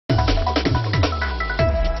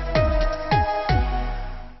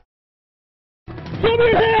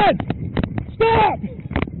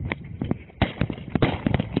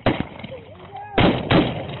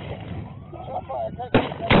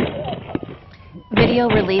Video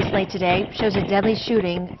released late today shows a deadly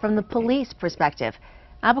shooting from the police perspective.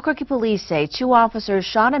 Albuquerque police say 2 officers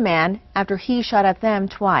shot a man after he shot at them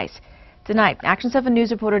twice. Tonight, Action 7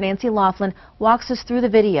 News reporter Nancy Laughlin walks us through the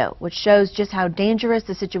video, which shows just how dangerous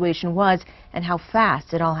the situation was and how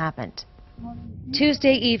fast it all happened.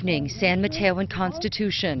 Tuesday evening, San Mateo and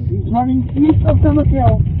Constitution. He's running east of San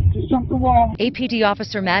Mateo. Just jumped the wall. APD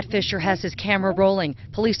officer Matt Fisher has his camera rolling.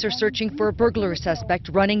 Police are searching for a burglary suspect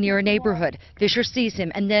running near a neighborhood. Fisher sees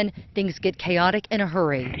him, and then things get chaotic in a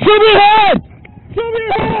hurry. Show me your head! Show me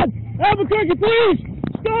your head! Albuquerque, please!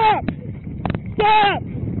 Stop! Stop!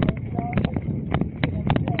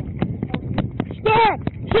 Stop!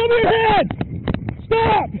 Show me your head!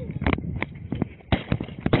 Stop!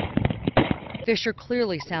 Fisher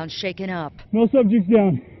clearly sounds shaken up. No subjects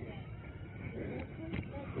down.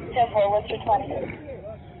 10-4, what's your 20?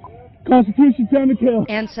 Constitution, San Mateo.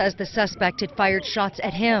 And says the suspect had fired shots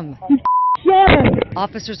at him. Shot her!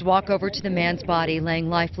 Officers walk over to the man's body laying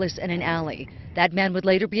lifeless in an alley. That man would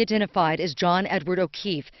later be identified as John Edward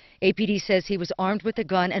O'Keefe. APD says he was armed with a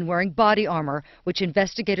gun and wearing body armor, which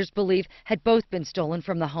investigators believe had both been stolen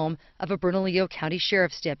from the home of a Bernalillo County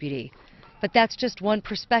Sheriff's deputy. But that's just one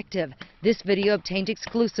perspective. This video, obtained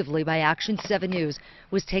exclusively by Action 7 News,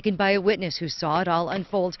 was taken by a witness who saw it all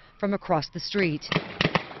unfold from across the street.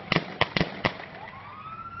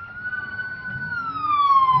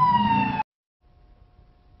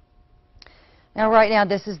 Now, right now,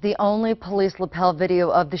 this is the only police lapel video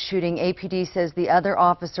of the shooting. APD says the other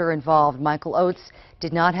officer involved, Michael Oates,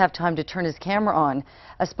 did not have time to turn his camera on.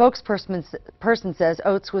 A spokesperson says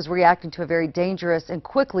Oates was reacting to a very dangerous and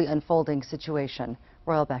quickly unfolding situation.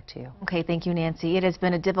 Royal, back to you. Okay, thank you, Nancy. It has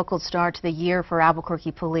been a difficult start to the year for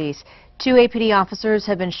Albuquerque police. 2 APD officers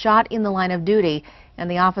have been shot in the line of duty, and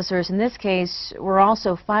the officers in this case were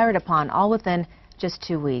also fired upon, all within just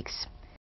 2 weeks.